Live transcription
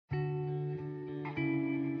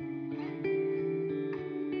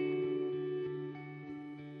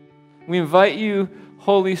We invite you,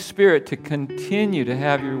 Holy Spirit, to continue to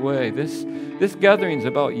have your way. This gathering is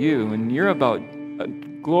about you, and you're about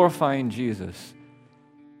glorifying Jesus.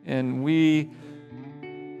 And we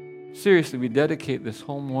dedicate this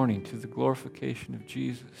whole morning to the glorification of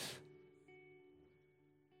Jesus.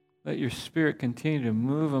 Let your Spirit continue to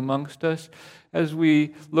move amongst us as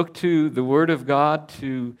we look to the Word of God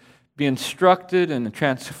to be instructed and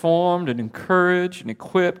transformed and encouraged and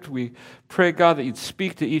equipped. We pray, God, that you'd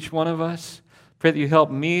speak to each one of us. Pray that you help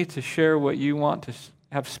me to share what you want to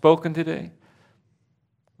have spoken today.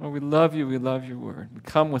 Lord, we love you. We love your Word. We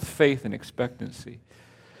come with faith and expectancy.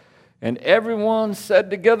 And everyone said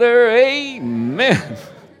together, amen.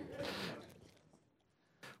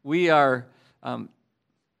 We are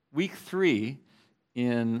week 3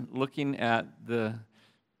 in looking at the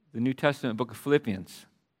New Testament book of Philippians.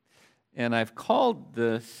 And I've called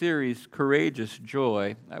the series Courageous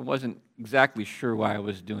Joy. I wasn't exactly sure why I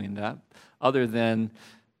was doing that, other than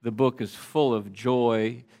the book is full of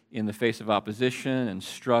joy in the face of opposition and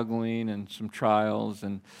struggling and some trials.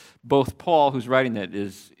 And both Paul, who's writing it,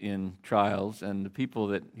 is in trials, and the people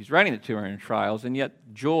that he's writing it to are in trials. And yet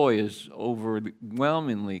joy is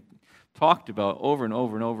overwhelmingly talked about over and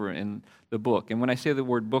over and over in the book. And when I say the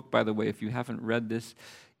word book, by the way, if you haven't read this,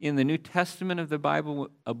 in the New Testament of the Bible,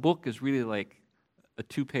 a book is really like a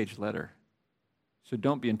 2-page letter. So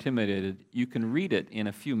don't be intimidated. You can read it in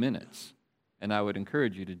a few minutes, and I would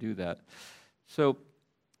encourage you to do that. So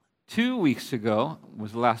 2 weeks ago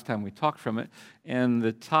was the last time we talked from it, and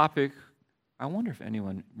the topic, I wonder if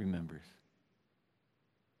anyone remembers.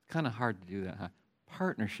 It's kind of hard to do that, huh?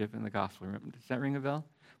 Partnership in the gospel. Does that ring a bell?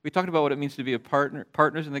 We talked about what it means to be a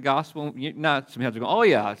partners in the gospel. Not some heads are going, oh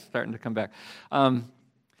yeah, it's starting to come back.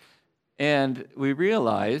 And we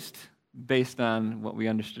realized, based on what we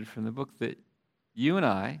understood from the book, that you and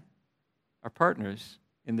I are partners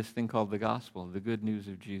in this thing called the gospel, the good news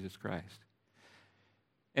of Jesus Christ.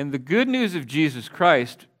 And the good news of Jesus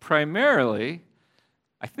Christ, primarily,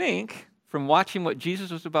 I think, from watching what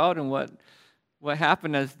Jesus was about and what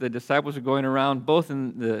happened as the disciples were going around, both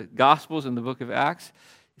in the Gospels and the book of Acts,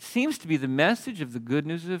 it seems to be the message of the good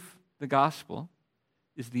news of the gospel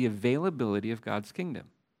is the availability of God's kingdom.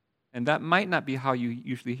 And that might not be how you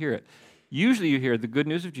usually hear it. Usually you hear the good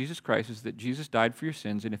news of Jesus Christ is that Jesus died for your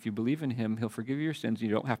sins, and if you believe in him, he'll forgive you your sins, and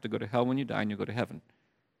you don't have to go to hell when you die, and you'll go to heaven.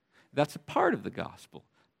 That's a part of the gospel.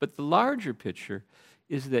 But the larger picture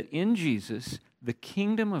is that in Jesus, the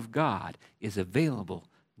kingdom of God is available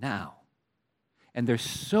now. And there's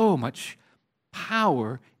so much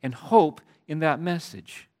power and hope in that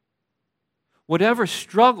message. Whatever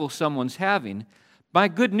struggle someone's having, my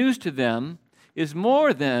good news to them is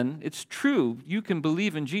more than, it's true, you can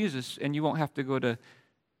believe in Jesus and you won't have to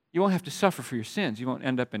suffer for your sins. You won't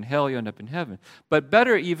end up in hell, you end up in heaven. But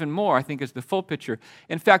better, even more, I think, is the full picture.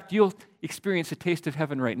 In fact, you'll experience a taste of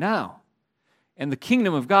heaven right now. And the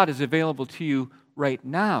kingdom of God is available to you right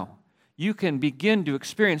now. You can begin to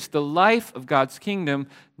experience the life of God's kingdom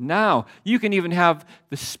now. You can even have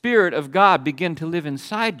the Spirit of God begin to live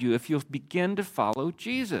inside you if you'll begin to follow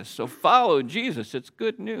Jesus. So follow Jesus. It's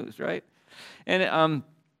good news, right? And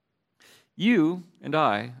you and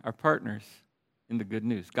I are partners in the good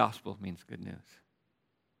news. Gospel means good news.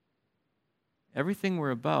 Everything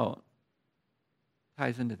we're about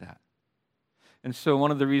ties into that. And so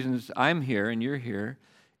one of the reasons I'm here and you're here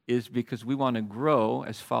is because we want to grow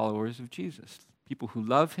as followers of Jesus. People who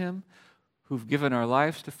love him, who've given our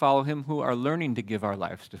lives to follow him, who are learning to give our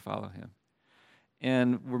lives to follow him.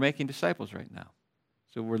 And we're making disciples right now.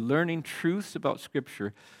 So we're learning truths about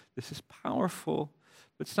Scripture. This is powerful.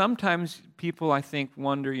 But sometimes people, I think,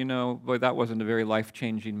 wonder, boy, that wasn't a very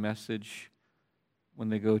life-changing message when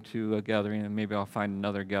they go to a gathering, and maybe I'll find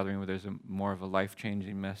another gathering where there's more of a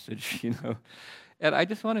life-changing message, And I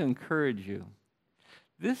just want to encourage you.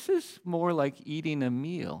 This is more like eating a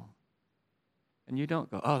meal. And you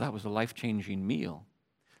don't go, oh, that was a life-changing meal.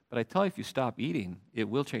 But I tell you, if you stop eating, it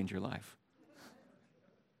will change your life.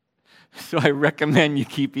 So I recommend you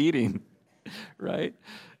keep eating, right?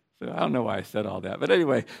 So I don't know why I said all that. But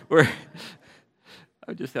anyway,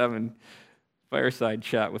 I'm just having fireside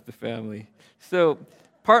chat with the family. So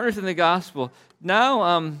partners in the gospel. Now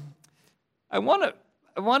I want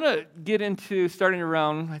to get into starting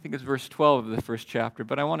around, I think it's verse 12 of the first chapter,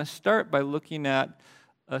 but I want to start by looking at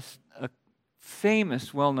a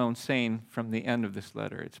famous, well-known saying from the end of this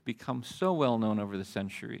letter. It's become so well-known over the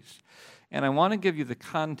centuries. And I want to give you the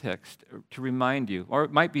context to remind you, or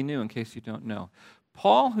it might be new in case you don't know.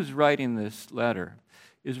 Paul, who's writing this letter,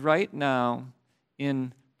 is right now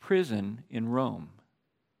in prison in Rome.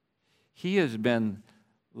 He has been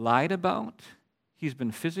lied about. He's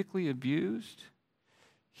been physically abused.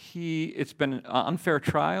 It's been unfair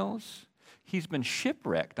trials. He's been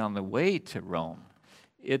shipwrecked on the way to Rome.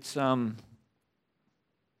 It's been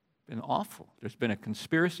awful. There's been a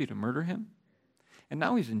conspiracy to murder him, and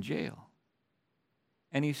now he's in jail.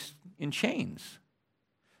 And he's in chains.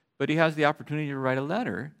 But he has the opportunity to write a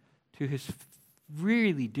letter to his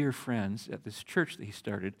really dear friends at this church that he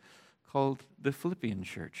started called the Philippian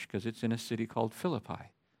Church, because it's in a city called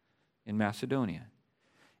Philippi in Macedonia.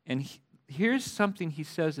 And here's something he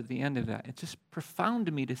says at the end of that. It's just profound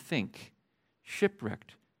to me to think.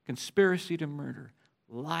 Shipwrecked, conspiracy to murder,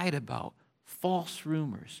 lied about, false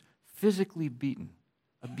rumors, physically beaten,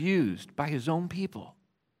 abused by his own people.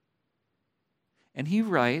 And he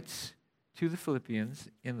writes to the Philippians,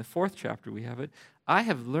 in the 4th chapter we have it, I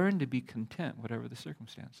have learned to be content, whatever the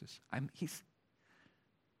circumstances. He's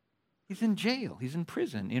in jail. He's in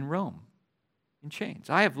prison in Rome, in chains.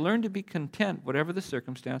 I have learned to be content, whatever the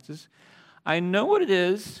circumstances. I know what it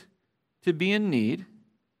is to be in need,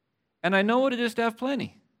 and I know what it is to have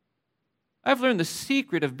plenty. I've learned the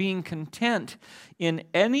secret of being content in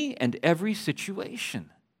any and every situation,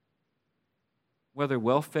 whether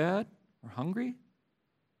well-fed or hungry,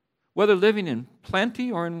 whether living in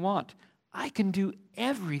plenty or in want. I can do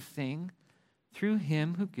everything through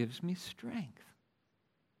him who gives me strength.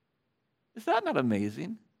 Is that not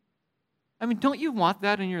amazing? I mean, don't you want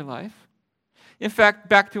that in your life? In fact,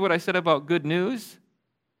 back to what I said about good news,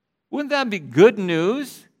 wouldn't that be good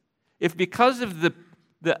news if because of the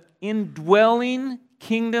indwelling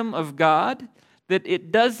kingdom of God, that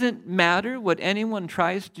it doesn't matter what anyone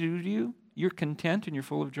tries to do to you, you're content and you're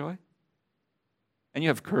full of joy? And you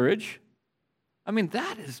have courage? I mean,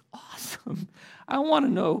 that is awesome. I want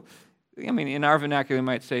to know, I mean, in our vernacular, we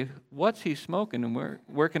might say, what's he smoking and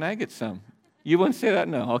where can I get some? You wouldn't say that?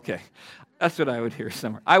 No, okay. That's what I would hear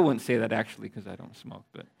somewhere. I wouldn't say that actually because I don't smoke,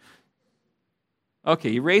 but.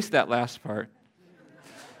 Okay, erase that last part.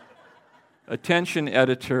 Attention,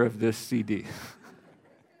 editor of this CD.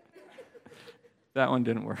 That one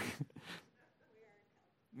didn't work.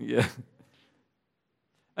 Yeah.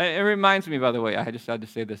 It reminds me, by the way, I just had to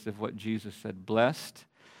say this, of what Jesus said. Blessed,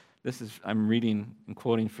 I'm reading and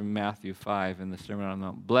quoting from Matthew 5 in the Sermon on the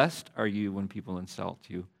Mount. Blessed are you when people insult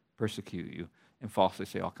you, persecute you, and falsely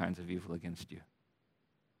say all kinds of evil against you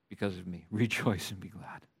because of me. Rejoice and be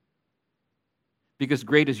glad. Because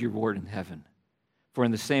great is your reward in heaven. For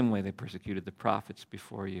in the same way they persecuted the prophets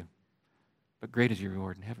before you. But great is your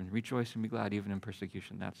reward in heaven. Rejoice and be glad even in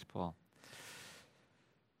persecution. That's Paul.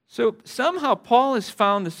 So somehow Paul has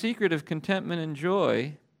found the secret of contentment and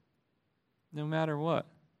joy no matter what.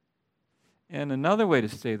 And another way to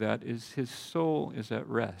say that is his soul is at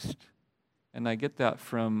rest. And I get that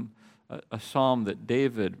from a psalm that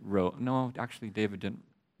David wrote. No, actually David didn't.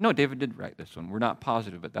 No, David did write this one. We're not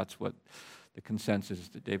positive, but that's what the consensus is,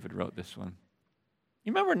 that David wrote this one.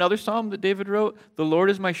 You remember another psalm that David wrote? The Lord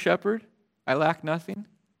is my shepherd, I lack nothing.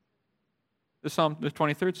 The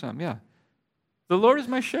 23rd psalm, yeah. The Lord is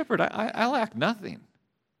my shepherd, I lack nothing.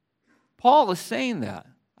 Paul is saying that.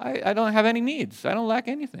 I don't have any needs. I don't lack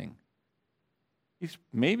anything. He's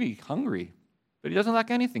maybe hungry, but he doesn't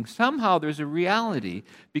lack anything. Somehow there's a reality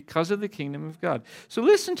because of the kingdom of God. So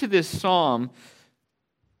listen to this Psalm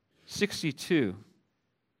 62.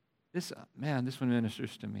 This one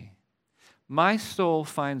ministers to me. My soul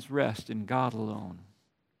finds rest in God alone.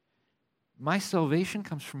 My salvation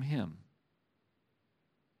comes from him.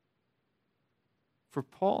 For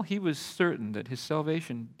Paul, he was certain that his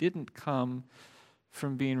salvation didn't come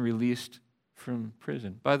from being released from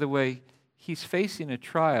prison. By the way, he's facing a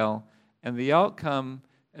trial, and the outcome,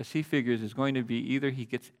 as he figures, is going to be either he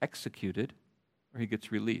gets executed or he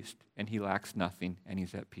gets released, and he lacks nothing, and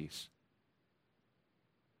he's at peace.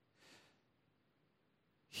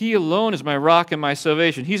 He alone is my rock and my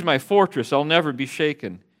salvation. He's my fortress. I'll never be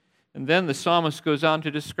shaken. And then the psalmist goes on to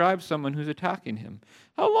describe someone who's attacking him.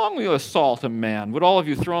 How long will you assault a man? Would all of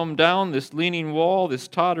you throw him down, this leaning wall, this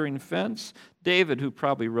tottering fence? David, who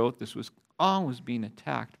probably wrote this, was always being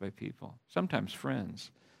attacked by people, sometimes friends.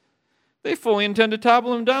 They fully intend to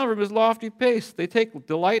topple him down from his lofty pace. They take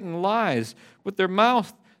delight in lies. With their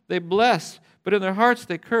mouth they bless, but in their hearts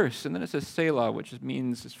they curse. And then it says Selah, which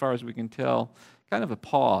means, as far as we can tell, kind of a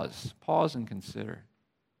pause. Pause and consider.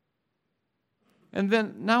 And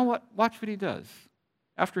then, now watch what he does.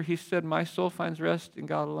 After he said, my soul finds rest in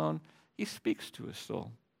God alone, he speaks to his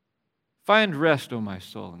soul. Find rest, O my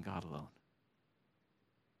soul, in God alone.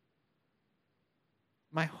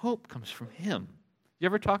 My hope comes from him. You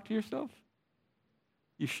ever talk to yourself?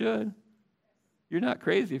 You should. You're not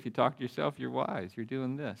crazy if you talk to yourself. You're wise. You're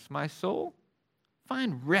doing this. My soul,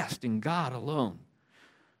 find rest in God alone.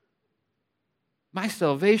 My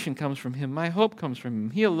salvation comes from him. My hope comes from him.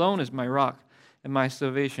 He alone is my rock and my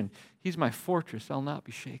salvation. He's my fortress. I'll not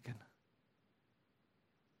be shaken.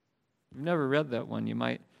 If you've never read that one, you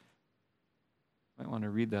might want to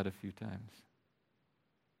read that a few times.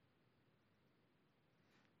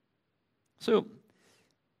 So,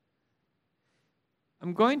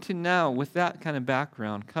 I'm going to now, with that kind of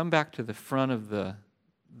background, come back to the front of the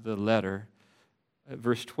letter, at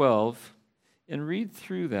verse 12, and read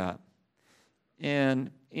through that. And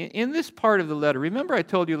in this part of the letter, remember I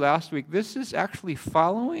told you last week, this is actually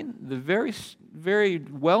following the very, very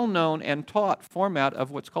well-known and taught format of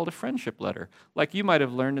what's called a friendship letter, like you might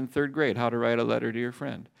have learned in 3rd grade, how to write a letter to your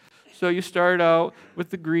friend. So you start out with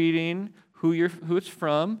the greeting, who it's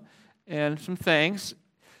from, and some thanks,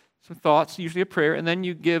 some thoughts, usually a prayer, and then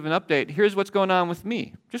you give an update. Here's what's going on with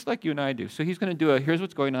me, just like you and I do. So he's going to do here's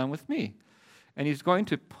what's going on with me. And he's going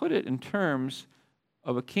to put it in terms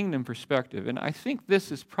of a kingdom perspective. And I think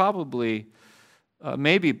this is probably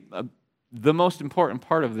the most important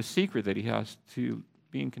part of the secret that he has to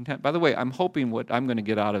being content. By the way, I'm hoping what I'm going to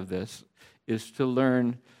get out of this is to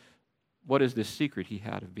learn what is this secret he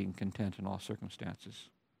had of being content in all circumstances.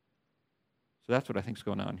 So that's what I think is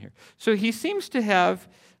going on here. So he seems to have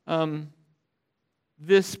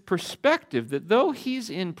this perspective that though he's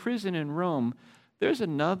in prison in Rome, there's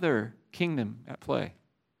another kingdom at play.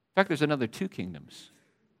 In fact, there's another 2 kingdoms.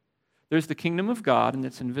 There's the kingdom of God, and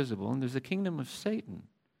it's invisible, and there's the kingdom of Satan.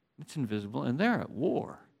 It's invisible, and they're at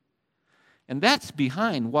war. And that's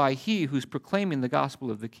behind why he who's proclaiming the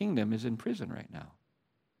gospel of the kingdom is in prison right now.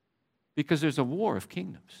 Because there's a war of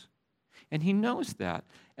kingdoms. And he knows that.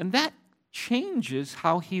 And that changes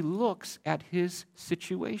how he looks at his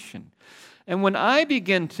situation. And when I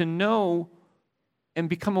begin to know and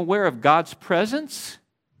become aware of God's presence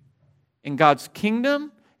in God's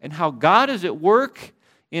kingdom and how God is at work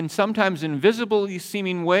in sometimes invisibly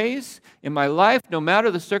seeming ways in my life, no matter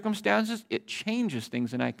the circumstances, it changes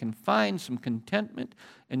things and I can find some contentment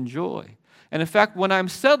and joy. And in fact, when I'm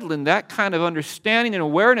settled in that kind of understanding and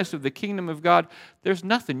awareness of the kingdom of God, there's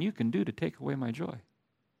nothing you can do to take away my joy.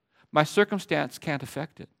 My circumstance can't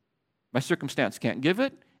affect it. My circumstance can't give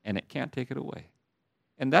it, and it can't take it away.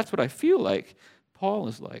 And that's what I feel like Paul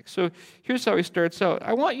is like. So here's how he starts out.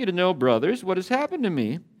 I want you to know, brothers, what has happened to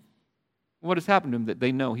me. What has happened to him that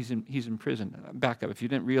they know he's in prison. Back up, if you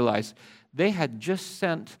didn't realize, they had just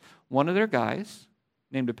sent one of their guys,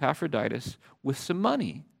 named Epaphroditus, with some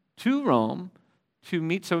money to Rome to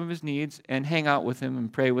meet some of his needs and hang out with him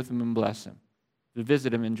and pray with him and bless him, to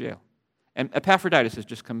visit him in jail. And Epaphroditus has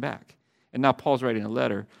just come back. And now Paul's writing a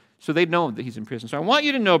letter, so they know that he's in prison. So I want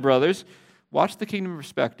you to know, brothers, watch the kingdom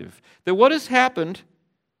perspective, that what has happened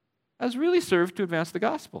has really served to advance the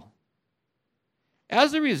gospel.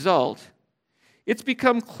 As a result, it's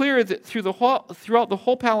become clear that throughout the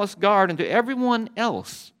whole palace guard and to everyone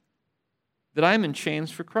else that I'm in chains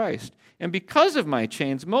for Christ. And because of my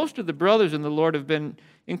chains, most of the brothers in the Lord have been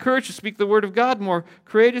encouraged to speak the word of God more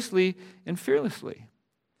courageously and fearlessly.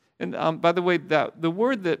 And by the way, the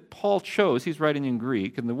word that Paul chose, he's writing in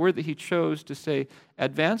Greek, and the word that he chose to say,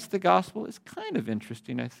 advance the gospel, is kind of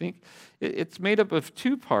interesting, I think. It's made up of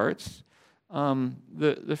 2 parts.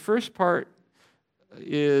 The first part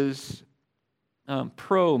is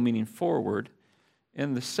pro, meaning forward,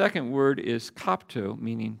 and the second word is kopto,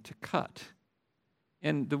 meaning to cut.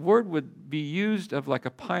 And the word would be used of like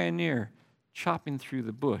a pioneer chopping through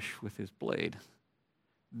the bush with his blade.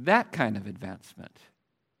 That kind of advancement.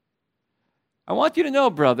 I want you to know,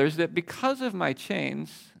 brothers, that because of my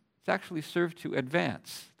chains, it's actually served to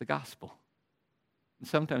advance the gospel. And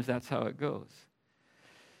sometimes that's how it goes.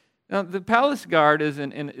 Now, the palace guard is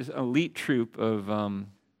an elite troop of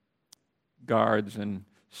guards and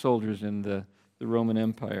soldiers in the Roman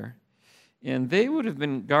Empire. And they would have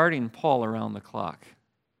been guarding Paul around the clock,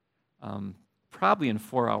 probably in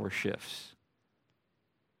 4-hour shifts.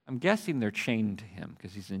 I'm guessing they're chained to him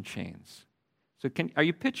because he's in chains. So are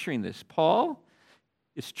you picturing this? Paul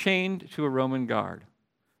is chained to a Roman guard.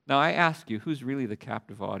 Now I ask you, who's really the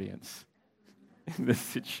captive audience in this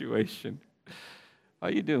situation? How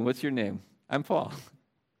are you doing? What's your name? I'm Paul.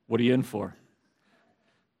 What are you in for?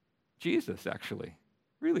 Jesus, actually.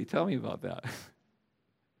 Really, tell me about that.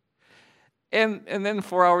 And then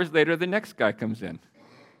 4 hours later, the next guy comes in.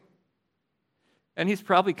 And he's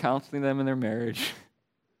probably counseling them in their marriage.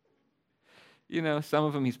 You know, some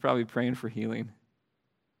of them he's probably praying for healing.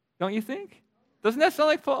 Don't you think? Doesn't that sound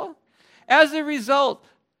like Paul? As a result,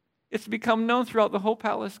 it's become known throughout the whole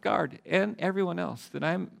palace guard and everyone else that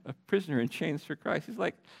I'm a prisoner in chains for Christ. He's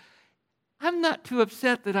like, I'm not too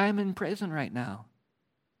upset that I'm in prison right now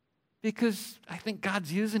because I think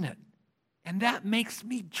God's using it. And that makes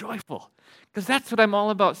me joyful because that's what I'm all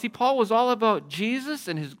about. See, Paul was all about Jesus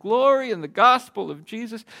and his glory and the gospel of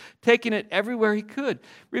Jesus, taking it everywhere he could.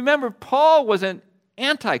 Remember, Paul was an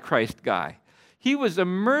antichrist guy. He was a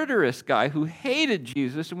murderous guy who hated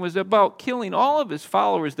Jesus and was about killing all of his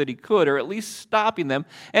followers that he could, or at least stopping them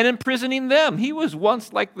and imprisoning them. He was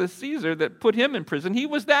once like the Caesar that put him in prison. He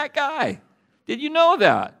was that guy. Did you know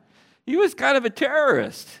that? He was kind of a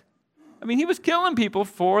terrorist. I mean, he was killing people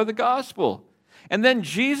for the gospel. And then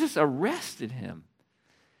Jesus arrested him.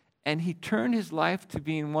 And he turned his life to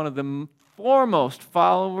being one of the foremost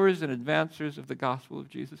followers and advancers of the gospel of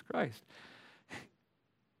Jesus Christ.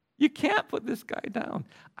 You can't put this guy down.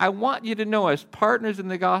 I want you to know, as partners in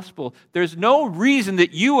the gospel, there's no reason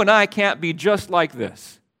that you and I can't be just like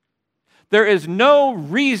this. There is no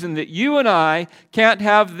reason that you and I can't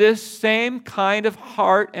have this same kind of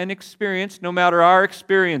heart and experience, no matter our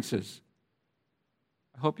experiences.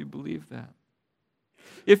 I hope you believe that.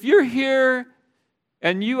 If you're here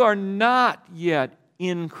and you are not yet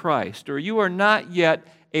in Christ, or you are not yet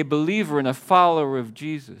a believer and a follower of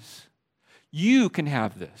Jesus, you can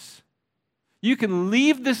have this. You can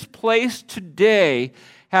leave this place today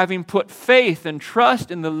having put faith and trust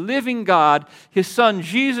in the living God, His Son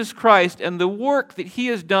Jesus Christ, and the work that He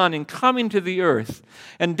has done in coming to the earth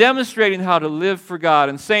and demonstrating how to live for God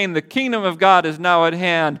and saying the kingdom of God is now at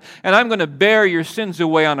hand and I'm going to bear your sins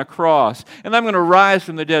away on a cross and I'm going to rise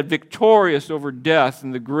from the dead victorious over death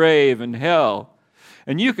and the grave and hell.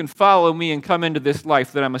 And you can follow me and come into this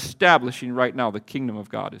life that I'm establishing right now. The kingdom of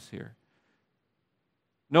God is here.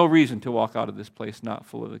 No reason to walk out of this place not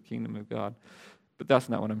full of the kingdom of God. But that's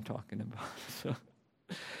not what I'm talking about. So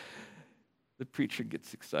the preacher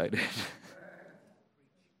gets excited.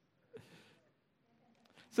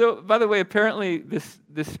 So, by the way, apparently this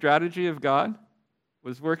strategy of God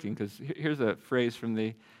was working, because here's a phrase from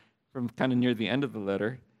kind of near the end of the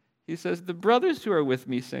letter. He says, "The brothers who are with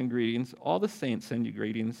me send greetings. All the saints send you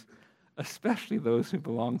greetings, especially those who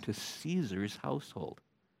belong to Caesar's household."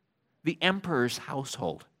 The emperor's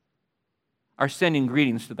household are sending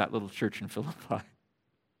greetings to that little church in Philippi.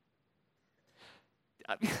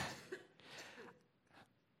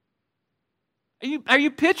 Are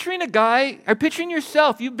you picturing a guy, or picturing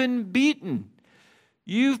yourself? You've been beaten.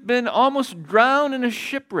 You've been almost drowned in a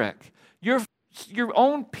shipwreck. Your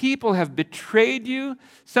own people have betrayed you.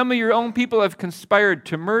 Some of your own people have conspired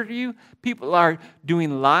to murder you. People are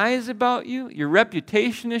doing lies about you. Your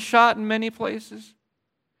reputation is shot in many places.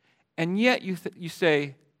 And yet you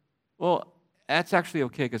say, well, that's actually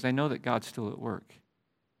okay because I know that God's still at work.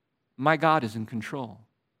 My God is in control.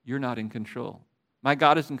 You're not in control. My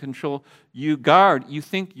God is in control. You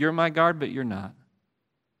think you're my guard, but you're not.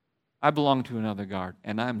 I belong to another guard,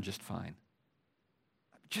 and I'm just fine.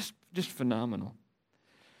 Just phenomenal.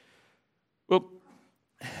 Well,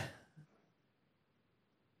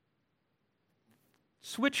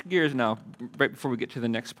 switch gears now, right before we get to the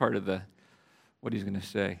next part of what he's going to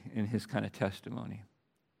say in his kind of testimony.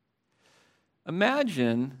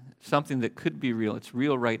 Imagine something that could be real. It's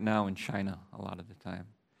real right now in China a lot of the time.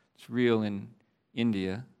 It's real in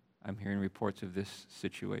India. I'm hearing reports of this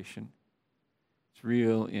situation. It's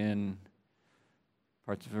real in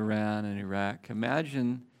parts of Iran and Iraq.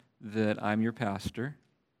 Imagine that I'm your pastor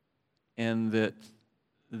and that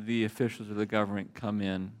the officials of the government come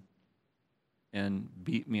in and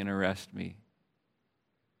beat me and arrest me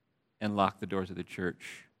and lock the doors of the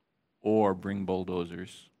church, or bring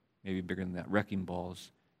bulldozers, maybe bigger than that, wrecking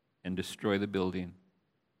balls, and destroy the building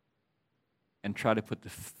and try to put the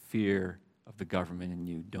fear of the government in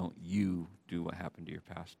you. Don't you do what happened to your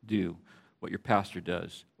pastor. Do what your pastor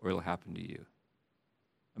does, or it'll happen to you.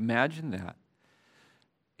 Imagine that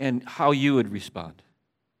and how you would respond.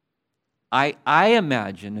 I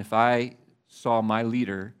imagine if I saw my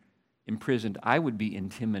leader imprisoned, I would be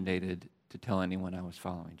intimidated to tell anyone I was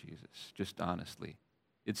following Jesus, just honestly.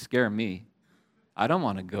 It'd scare me. I don't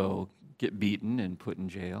want to go get beaten and put in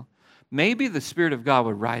jail. Maybe the Spirit of God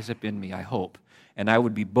would rise up in me, I hope, and I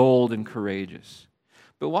would be bold and courageous.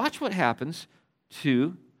 But watch what happens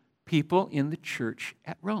to people in the church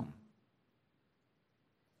at Rome.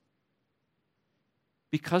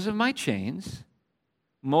 Because of my chains,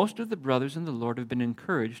 most of the brothers in the Lord have been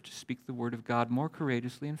encouraged to speak the word of God more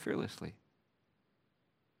courageously and fearlessly.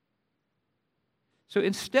 So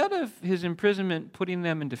instead of his imprisonment putting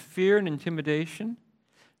them into fear and intimidation,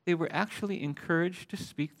 they were actually encouraged to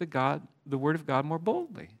speak the word of God more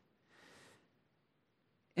boldly.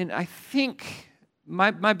 And I think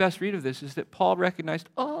my best read of this is that Paul recognized,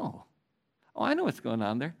 oh, I know what's going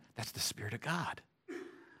on there. That's the Spirit of God.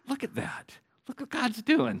 Look at that. Look what God's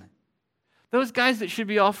doing. Those guys that should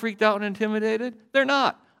be all freaked out and intimidated, they're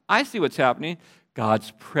not. I see what's happening.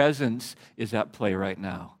 God's presence is at play right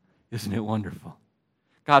now. Isn't it wonderful?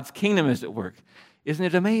 God's kingdom is at work. Isn't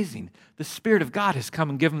it amazing? The Spirit of God has come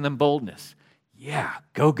and given them boldness. Yeah,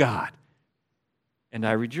 go God. And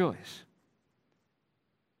I rejoice.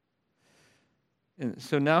 And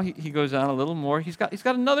so now he goes on a little more. He's got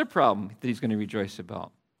another problem that he's going to rejoice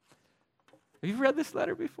about. Have you read this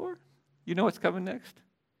letter before? You know what's coming next?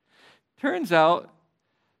 Turns out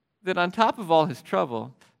that on top of all his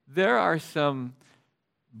trouble, there are some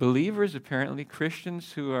believers, apparently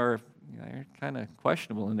Christians, who are kind of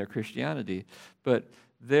questionable in their Christianity, but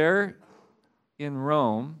they're in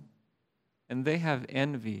Rome and they have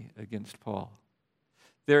envy against Paul.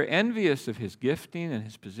 They're envious of his gifting and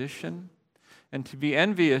his position. And to be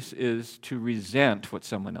envious is to resent what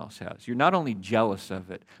someone else has. You're not only jealous of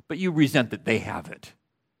it, but you resent that they have it.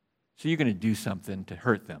 So you're going to do something to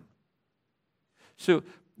hurt them. So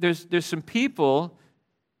there's some people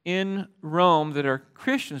in Rome that are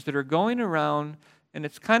Christians that are going around, and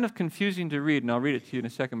it's kind of confusing to read, and I'll read it to you in a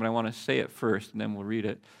second, but I want to say it first, and then we'll read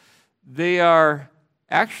it. They are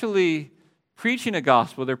actually preaching a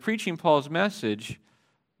gospel. They're preaching Paul's message,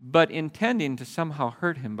 but intending to somehow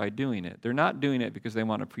hurt him by doing it. They're not doing it because they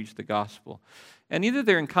want to preach the gospel. And either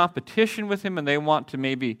they're in competition with him and they want to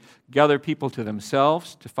maybe gather people to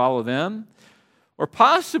themselves to follow them, or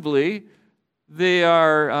possibly they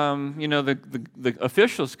are, the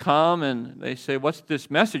officials come and they say, what's this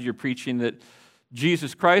message you're preaching that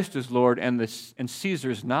Jesus Christ is Lord and Caesar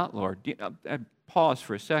is not Lord? Pause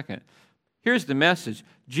for a second. Here's the message.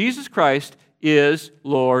 Jesus Christ is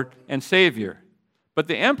Lord and Savior. But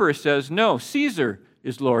the emperor says, no, Caesar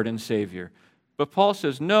is Lord and Savior. But Paul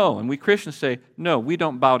says, no, and we Christians say, no, we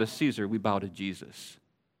don't bow to Caesar, we bow to Jesus.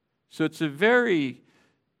 So it's a very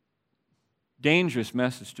dangerous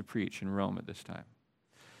message to preach in Rome at this time.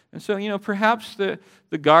 And so, perhaps the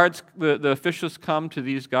guards, the officials come to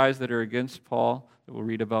these guys that are against Paul, that we'll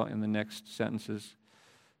read about in the next sentences.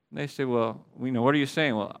 And they say, well, what are you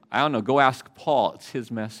saying? Well, I don't know, go ask Paul, it's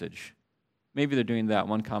his message. Maybe they're doing that.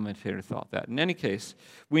 One commentator thought that. In any case,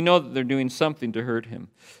 we know that they're doing something to hurt him.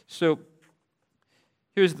 So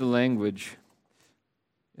here's the language,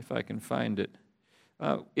 if I can find it.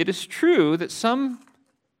 It is true that some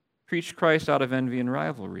preach Christ out of envy and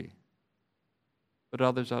rivalry, but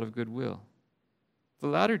others out of goodwill. The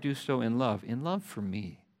latter do so in love for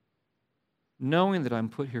me, knowing that I'm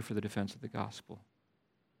put here for the defense of the gospel.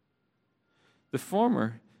 The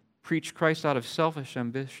former preach Christ out of selfish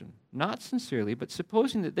ambition, not sincerely, but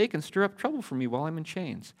supposing that they can stir up trouble for me while I'm in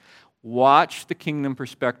chains. Watch the kingdom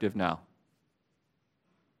perspective now.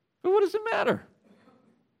 But what does it matter?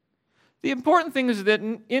 The important thing is that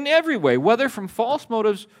in every way, whether from false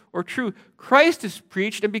motives or true, Christ is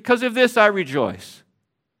preached, and because of this I rejoice.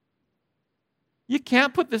 You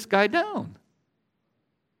can't put this guy down.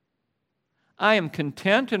 I am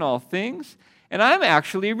content in all things, and I'm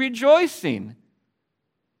actually rejoicing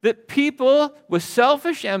that people with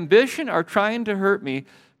selfish ambition are trying to hurt me,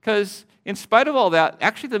 because in spite of all that,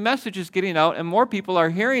 actually the message is getting out and more people are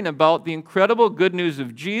hearing about the incredible good news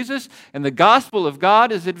of Jesus, and the gospel of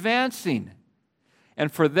God is advancing.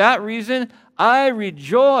 And for that reason, I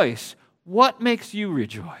rejoice. What makes you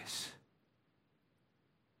rejoice?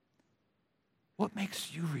 What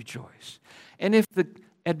makes you rejoice? And if the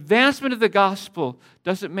advancement of the gospel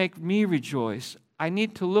doesn't make me rejoice, I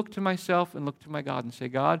need to look to myself and look to my God and say,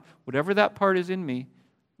 God, whatever that part is in me,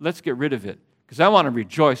 let's get rid of it, because I want to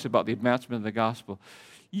rejoice about the advancement of the gospel.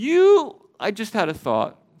 I just had a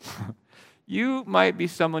thought. You might be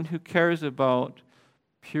someone who cares about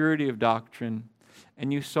purity of doctrine,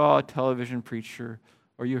 and you saw a television preacher,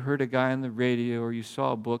 or you heard a guy on the radio, or you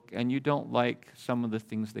saw a book, and you don't like some of the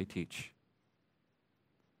things they teach.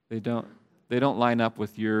 They don't line up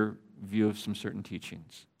with your view of some certain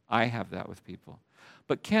teachings. I have that with people.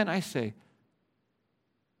 But can I say,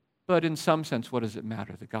 but in some sense, what does it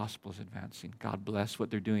matter? The gospel is advancing. God bless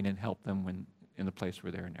what they're doing and help them when in the place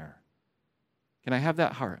where they're in error. Can I have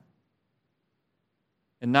that heart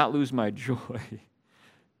and not lose my joy?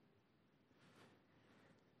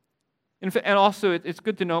 And also, it's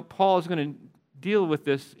good to know Paul is going to deal with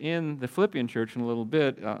this in the Philippian church in a little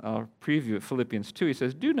bit. I'll preview it, Philippians 2. He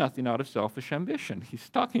says, do nothing out of selfish ambition. He's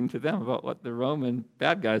talking to them about what the Roman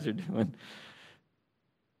bad guys are doing.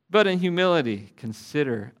 But in humility,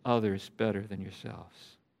 consider others better than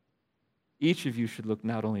yourselves. Each of you should look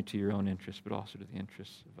not only to your own interests, but also to the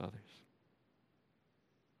interests of others.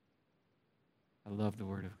 I love the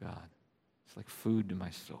Word of God. It's like food to my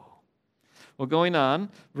soul. Well, going on,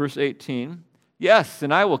 verse 18, yes,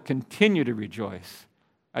 and I will continue to rejoice.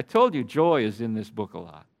 I told you joy is in this book a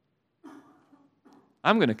lot.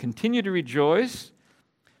 I'm going to continue to rejoice,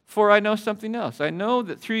 for I know something else. I know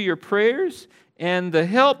that through your prayers and the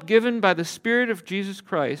help given by the Spirit of Jesus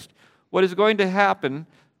Christ, what is going to happen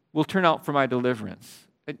will turn out for my deliverance.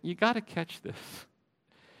 And you got to catch this.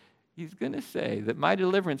 He's going to say that my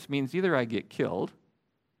deliverance means either I get killed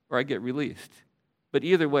or I get released. But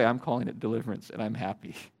either way, I'm calling it deliverance, and I'm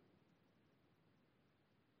happy.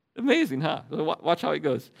 Amazing, huh? Watch how it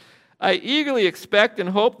goes. I eagerly expect and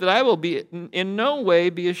hope that I will be in no way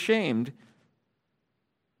be ashamed,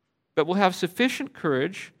 but will have sufficient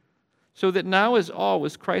courage so that now as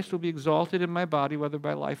always Christ will be exalted in my body, whether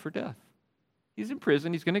by life or death. He's in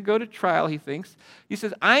prison. He's going to go to trial, he thinks. He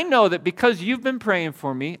says, I know that because you've been praying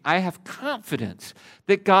for me, I have confidence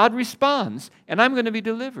that God responds and I'm going to be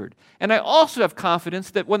delivered. And I also have confidence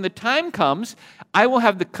that when the time comes, I will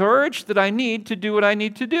have the courage that I need to do what I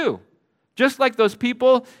need to do. Just like those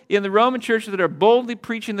people in the Roman church that are boldly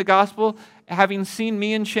preaching the gospel, having seen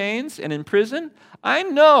me in chains and in prison, I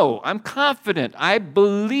know, I'm confident, I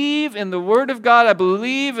believe in the Word of God, I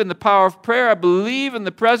believe in the power of prayer, I believe in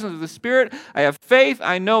the presence of the Spirit, I have faith,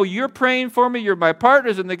 I know you're praying for me, you're my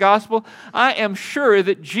partners in the gospel. I am sure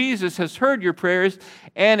that Jesus has heard your prayers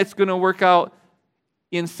and it's going to work out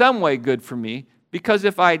in some way good for me, because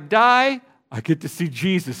if I die, I get to see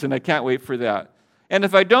Jesus and I can't wait for that. And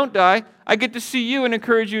if I don't die, I get to see you and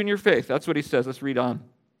encourage you in your faith. That's what he says. Let's read on.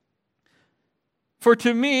 For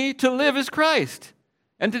to me, to live is Christ,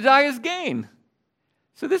 and to die is gain.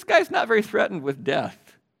 So this guy's not very threatened with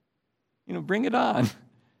death. Bring it on.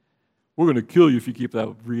 We're going to kill you if you keep that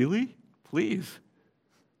up. Really? Please.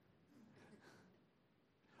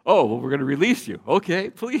 Oh, well, we're going to release you.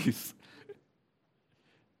 Okay, please.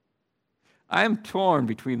 I am torn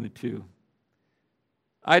between the two.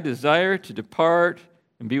 I desire to depart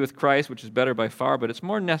and be with Christ, which is better by far, but it's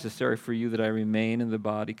more necessary for you that I remain in the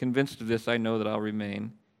body. Convinced of this, I know that I'll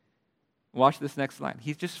remain. Watch this next line.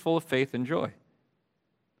 He's just full of faith and joy.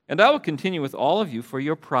 And I will continue with all of you for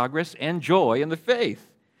your progress and joy in the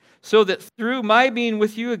faith, so that through my being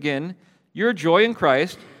with you again, your joy in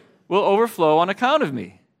Christ will overflow on account of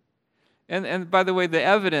me. And by the way, the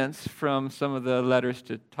evidence from some of the letters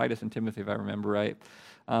to Titus and Timothy, if I remember right,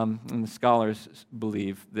 and the scholars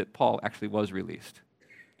believe that Paul actually was released.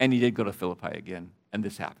 And he did go to Philippi again, and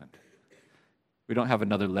this happened. We don't have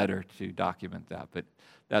another letter to document that, but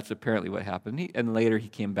that's apparently what happened. And later he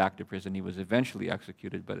came back to prison. He was eventually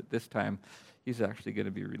executed, but at this time, he's actually going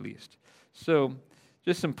to be released. So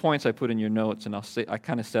just some points I put in your notes, and I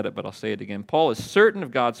kind of said it, but I'll say it again. Paul is certain of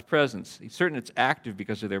God's presence. He's certain it's active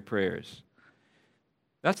because of their prayers.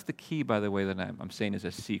 That's the key, by the way, that I'm saying is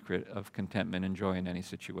a secret of contentment and joy in any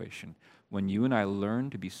situation. When you and I learn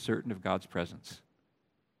to be certain of God's presence.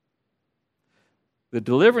 The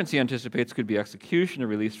deliverance he anticipates could be execution or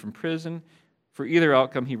release from prison. For either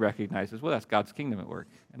outcome, he recognizes, well, that's God's kingdom at work,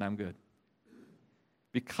 and I'm good.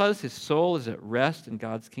 Because his soul is at rest in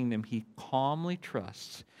God's kingdom, he calmly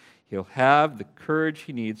trusts he'll have the courage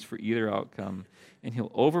he needs for either outcome, and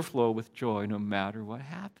he'll overflow with joy no matter what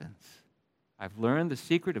happens. I've learned the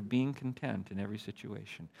secret of being content in every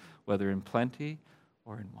situation, whether in plenty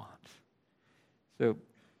or in want. So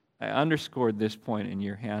I underscored this point in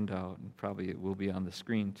your handout, and probably it will be on the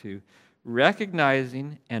screen too.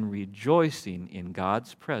 Recognizing and rejoicing in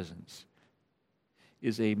God's presence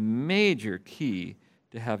is a major key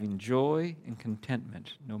to having joy and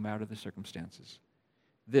contentment no matter the circumstances.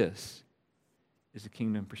 This is a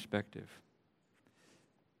kingdom perspective.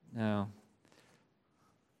 Now,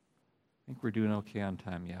 I think we're doing okay on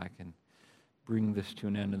time. Yeah, I can bring this to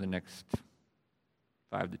an end in the next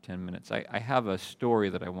 5 to 10 minutes. I have a story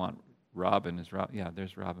that I want Robin,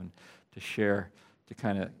 there's Robin, to share, to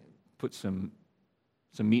kind of put some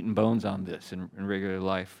meat and bones on this in regular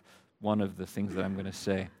life. One of the things that I'm going to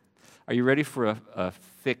say. Are you ready for a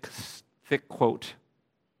thick quote?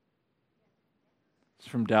 It's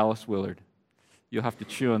from Dallas Willard. You'll have to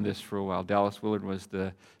chew on this for a while. Dallas Willard was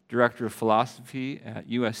the director of philosophy at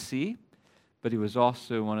USC, but he was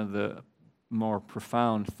also one of the more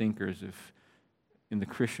profound thinkers in the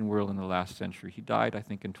Christian world in the last century. He died, I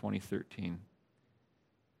think, in 2013.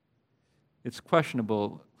 It's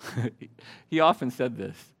questionable. He often said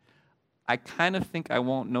this, I kind of think I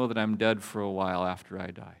won't know that I'm dead for a while after I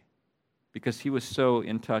die. Because he was so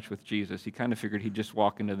in touch with Jesus, he kind of figured he'd just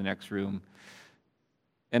walk into the next room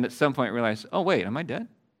and at some point realize, oh wait, am I dead?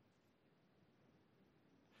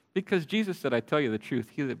 Because Jesus said, I tell you the truth,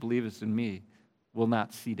 he that believeth in me will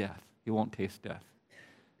not see death. He won't taste death.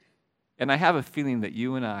 And I have a feeling that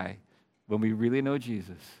you and I, when we really know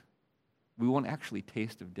Jesus, we won't actually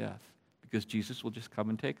taste of death because Jesus will just come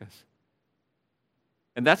and take us.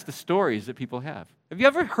 And that's the stories that people have. Have you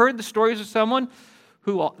ever heard the stories of someone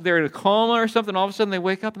who they're in a coma or something, all of a sudden they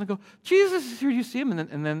wake up and they go, Jesus is here, you see him,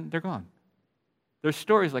 and then they're gone. There's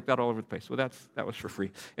stories like that all over the place. Well, that was for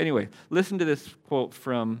free. Anyway, listen to this quote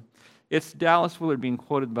from, it's Dallas Willard being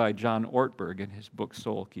quoted by John Ortberg in his book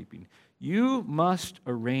Soul Keeping. You must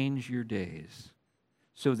arrange your days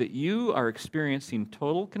so that you are experiencing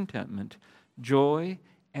total contentment, joy,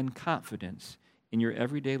 and confidence in your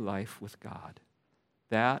everyday life with God.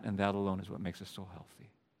 That and that alone is what makes us so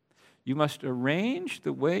healthy. You must arrange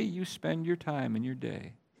the way you spend your time in your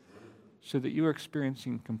day so that you are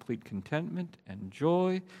experiencing complete contentment and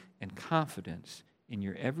joy and confidence in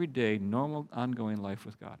your everyday, normal, ongoing life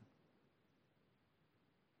with God.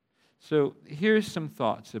 So here's some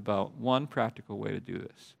thoughts about one practical way to do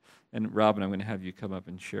this. And Robin, I'm going to have you come up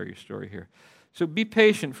and share your story here. So be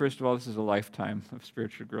patient, first of all. This is a lifetime of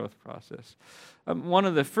spiritual growth process. One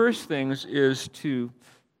of the first things is to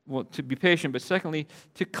be patient, but secondly,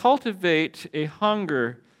 to cultivate a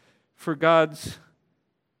hunger for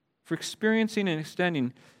experiencing and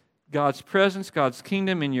extending God's presence, God's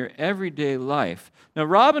kingdom in your everyday life. Now,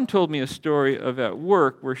 Robin told me a story of at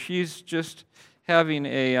work where she's just having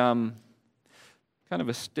a kind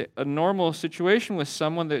of a normal situation with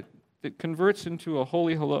someone that converts into a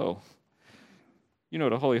holy hello. You know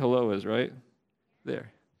what a holy hello is, right?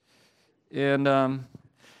 There. And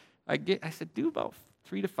I said, do about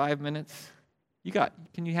 3 to 5 minutes.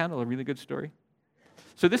 Can you handle a really good story?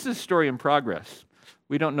 So this is a story in progress.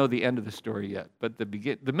 We don't know the end of the story yet, but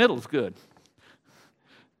the middle's good.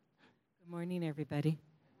 Good morning, everybody.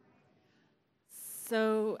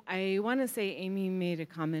 So I want to say Amy made a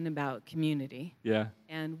comment about community. Yeah.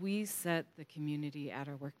 And we set the community at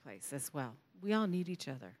our workplace as well. We all need each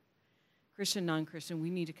other. Christian, non-Christian, we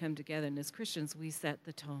need to come together. And as Christians, we set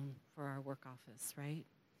the tone for our work office, right?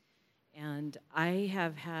 And I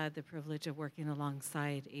have had the privilege of working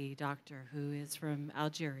alongside a doctor who is from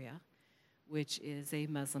Algeria, which is a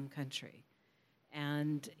Muslim country.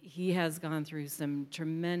 And he has gone through some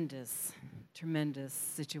tremendous, tremendous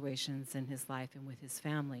situations in his life and with his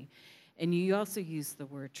family. And you also use the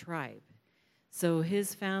word tribe. So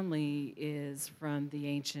his family is from the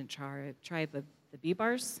ancient tribe of the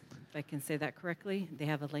Bebars, if I can say that correctly. They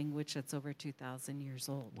have a language that's over 2,000 years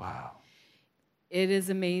old. Wow. It is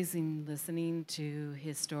amazing listening to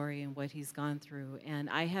his story and what he's gone through. And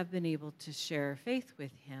I have been able to share faith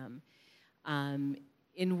with him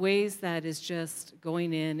in ways that is just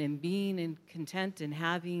going in and being content and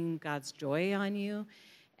having God's joy on you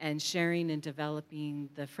and sharing and developing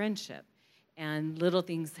the friendship. And little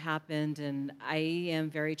things happened, and I am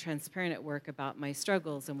very transparent at work about my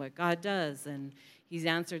struggles and what God does. And he's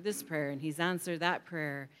answered this prayer, and he's answered that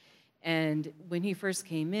prayer. And when he first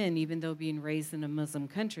came in, even though being raised in a Muslim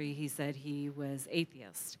country, he said he was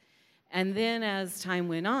atheist. And then as time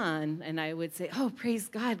went on, and I would say, oh, praise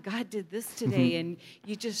God, God did this today. And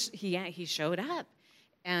he showed up.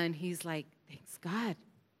 And he's like, thanks God.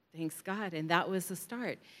 Thanks God. And that was the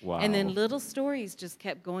start. Wow. And then little stories just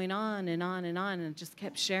kept going on and on and on and just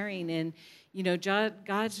kept sharing. And, you know,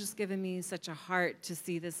 God's just given me such a heart to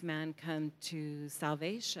see this man come to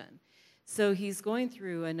salvation. So he's going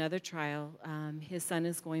through another trial. His son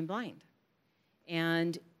is going blind.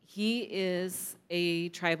 And he is a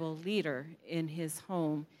tribal leader in his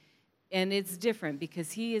home. And it's different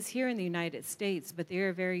because he is here in the United States, but they're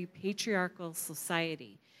a very patriarchal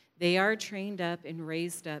society. They are trained up and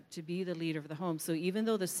raised up to be the leader of the home. So even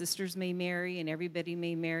though the sisters may marry and everybody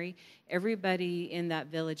may marry, everybody in that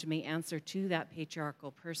village may answer to that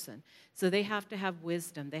patriarchal person. So they have to have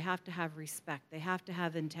wisdom. They have to have respect. They have to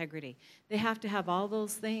have integrity. They have to have all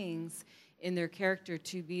those things in their character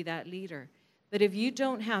to be that leader. But if you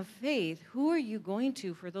don't have faith, who are you going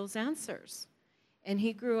to for those answers? And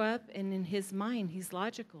he grew up, and in his mind, he's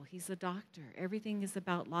logical. He's a doctor. Everything is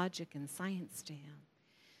about logic and science to him.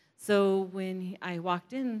 So when I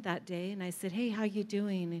walked in that day and I said, hey, how you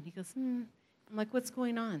doing? And he goes, I'm like, what's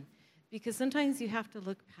going on? Because sometimes you have to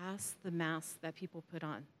look past the mask that people put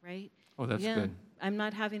on, right? Oh, that's good. I'm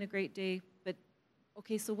not having a great day, but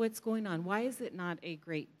okay, so what's going on? Why is it not a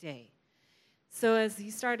great day? So as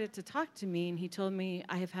he started to talk to me, and he told me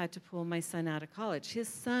I have had to pull my son out of college. His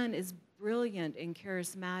son is brilliant and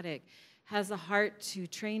charismatic, has a heart to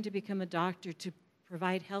train to become a doctor, to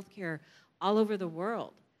provide health care all over the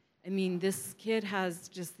world. I mean, this kid has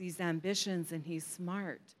just these ambitions, and he's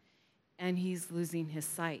smart, and he's losing his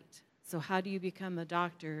sight. So how do you become a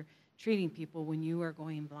doctor treating people when you are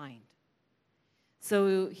going blind?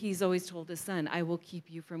 So he's always told his son, I will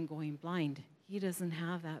keep you from going blind. He doesn't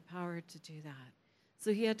have that power to do that.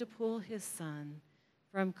 So he had to pull his son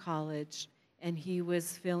from college, and he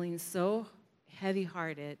was feeling so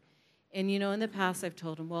heavy-hearted. And, in the past I've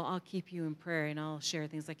told him, well, I'll keep you in prayer, and I'll share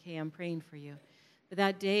things like, hey, I'm praying for you. But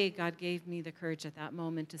that day, God gave me the courage at that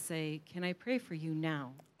moment to say, can I pray for you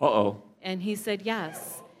now? Uh-oh. And he said,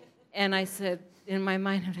 yes. And I said, in my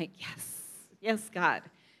mind, I'm like, yes, God.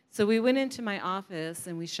 So we went into my office,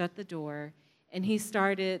 and we shut the door, and he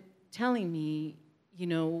started telling me,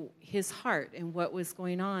 his heart and what was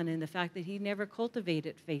going on, and the fact that he never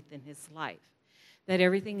cultivated faith in his life, that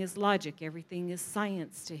everything is logic, everything is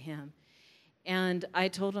science to him. And I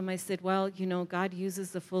told him, I said, well, God uses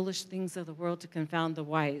the foolish things of the world to confound the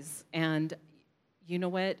wise. And you know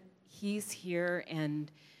what? He's here, and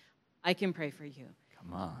I can pray for you.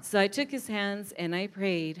 Come on. So I took his hands, and I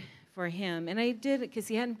prayed for him. And I did it because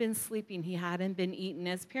he hadn't been sleeping. He hadn't been eating.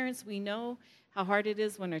 As parents, we know how hard it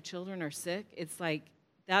is when our children are sick. It's like,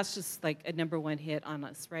 that's just like a number one hit on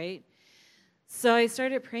us, right? So I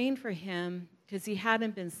started praying for him because he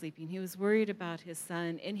hadn't been sleeping. He was worried about his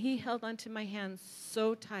son, and he held onto my hands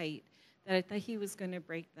so tight that I thought he was going to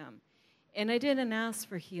break them. And I didn't ask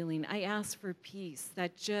for healing. I asked for peace,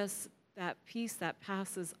 that peace that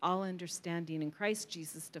passes all understanding in Christ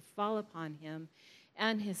Jesus to fall upon him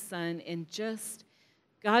and his son, and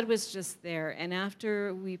God was just there. And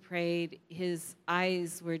after we prayed, his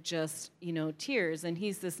eyes were just, tears. And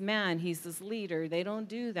he's this man, he's this leader. They don't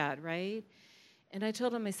do that, right? And I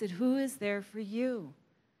told him, I said, who is there for you?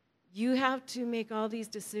 You have to make all these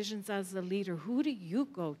decisions as a leader. Who do you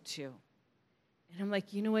go to? And I'm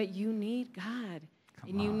like, you know what? You need God.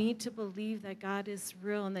 You need to believe that God is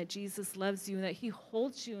real and that Jesus loves you and that he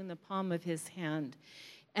holds you in the palm of his hand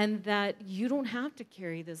and that you don't have to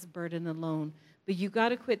carry this burden alone. But you got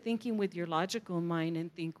to quit thinking with your logical mind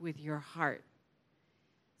and think with your heart.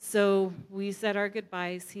 So we said our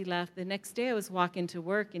goodbyes. He left. The next day I was walking to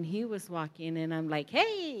work, and he was walking, and I'm like,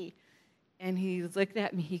 hey. And he looked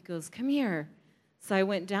at me. He goes, come here. So I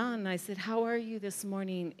went down, and I said, how are you this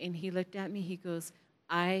morning? And he looked at me. He goes,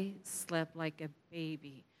 I slept like a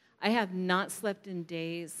baby. I have not slept in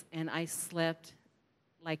days, and I slept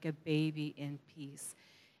like a baby in peace.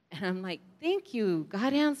 And I'm like, thank you.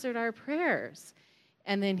 God answered our prayers.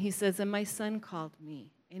 And then he says, and my son called me.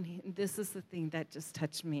 And this is the thing that just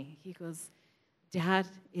touched me. He goes, Dad,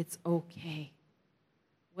 it's okay.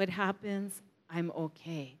 What happens, I'm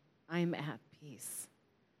okay. I'm at peace.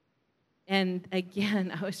 And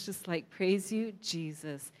again, I was just like, praise you,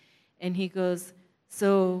 Jesus. And he goes,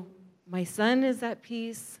 so my son is at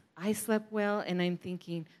peace. I slept well. And I'm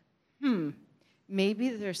thinking, maybe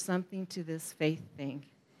there's something to this faith thing.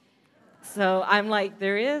 So I'm like,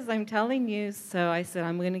 there is, I'm telling you. So I said,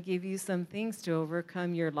 I'm going to give you some things to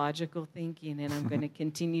overcome your logical thinking, and I'm going to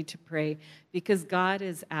continue to pray because God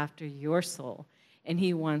is after your soul, and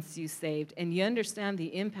he wants you saved. And you understand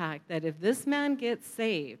the impact that if this man gets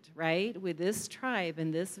saved, right, with this tribe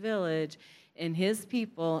and this village and his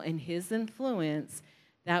people and his influence,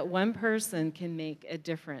 that one person can make a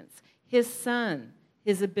difference. His son,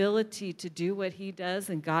 his ability to do what he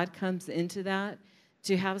does, and God comes into that,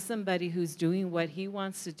 to have somebody who's doing what he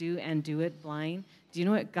wants to do and do it blind. Do you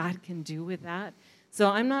know what God can do with that? So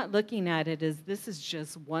I'm not looking at it as this is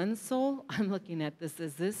just one soul. I'm looking at this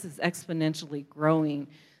as this is exponentially growing.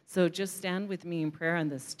 So just stand with me in prayer on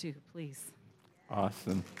this too, please.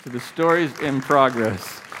 Awesome. So the story's in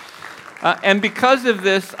progress. And because of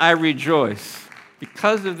this, I rejoice.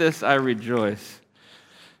 Because of this, I rejoice.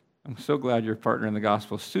 I'm so glad you're a partner in the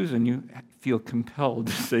gospel. Susan, you feel compelled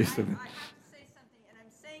to say something.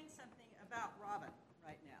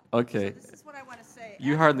 Okay. So this is what I want to say.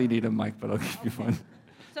 You hardly need a mic, but I'll give you one.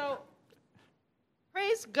 So,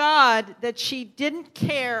 praise God that she didn't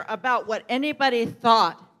care about what anybody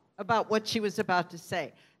thought about what she was about to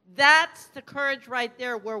say. That's the courage right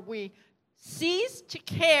there where we cease to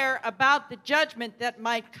care about the judgment that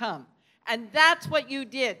might come. And that's what you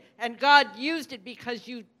did. And God used it because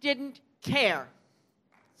you didn't care.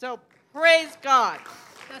 So, praise God.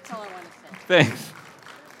 That's all I want to say. Thanks.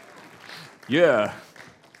 Yeah.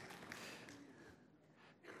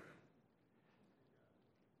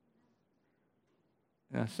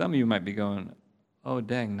 Now, some of you might be going, oh,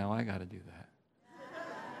 dang, now I got to do that.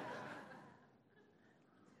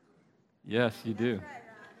 Yes, you do.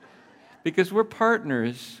 Because we're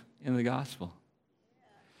partners in the gospel.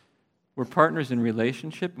 We're partners in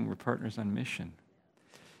relationship, and we're partners on mission.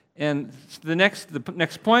 And the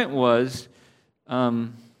next point was, know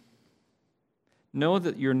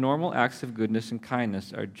that your normal acts of goodness and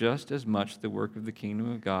kindness are just as much the work of the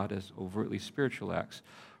kingdom of God as overtly spiritual acts.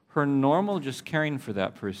 Her normal just caring for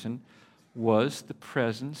that person was the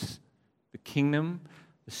presence, the kingdom,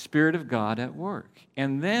 the Spirit of God at work.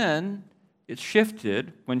 And then it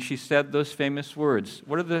shifted when she said those famous words.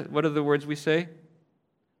 What are the words we say?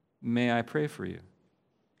 May I pray for you?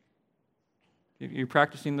 You're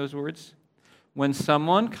practicing those words? When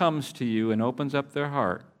someone comes to you and opens up their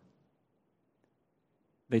heart,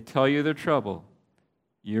 they tell you their trouble,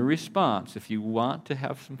 your response, if you want to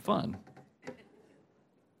have some fun,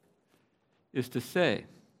 is to say,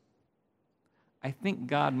 I think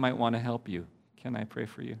God might want to help you. Can I pray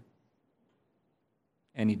for you?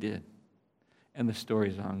 And he did. And the story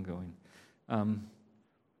is ongoing.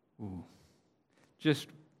 Just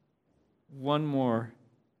one more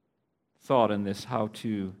thought on this, how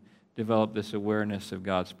to develop this awareness of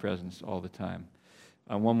God's presence all the time.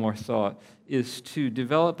 One more thought is to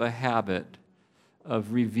develop a habit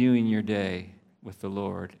of reviewing your day with the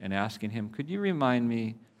Lord and asking him, could you remind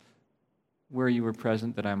me where you were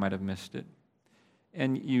present that I might have missed it?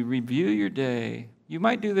 And you review your day. You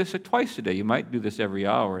might do this twice a day. You might do this every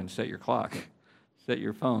hour and set your clock, set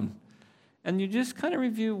your phone. And you just kind of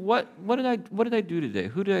review, what did I do today?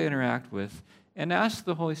 Who did I interact with? And ask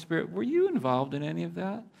the Holy Spirit, were you involved in any of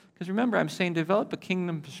that? Because remember, I'm saying develop a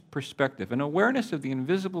kingdom perspective, an awareness of the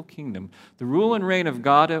invisible kingdom, the rule and reign of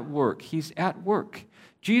God at work. He's at work.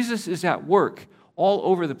 Jesus is at work all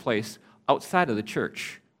over the place outside of the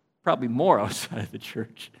church, probably more outside of the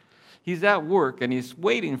church. He's at work, and he's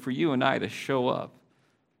waiting for you and I to show up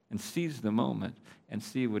and seize the moment and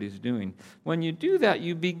see what he's doing. When you do that,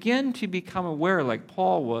 you begin to become aware, like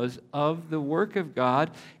Paul was, of the work of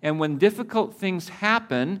God. And when difficult things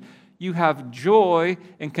happen, you have joy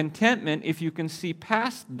and contentment if you can see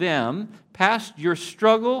past them, past your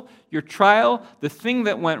struggle, your trial, the thing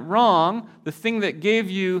that went wrong, the thing that gave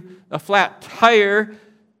you a flat tire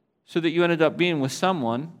so that you ended up being with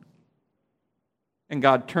someone, and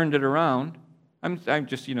God turned it around. I'm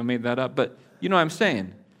just, made that up, but you know what I'm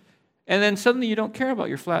saying. And then suddenly you don't care about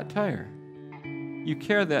your flat tire. You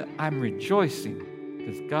care that I'm rejoicing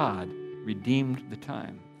because God redeemed the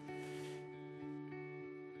time.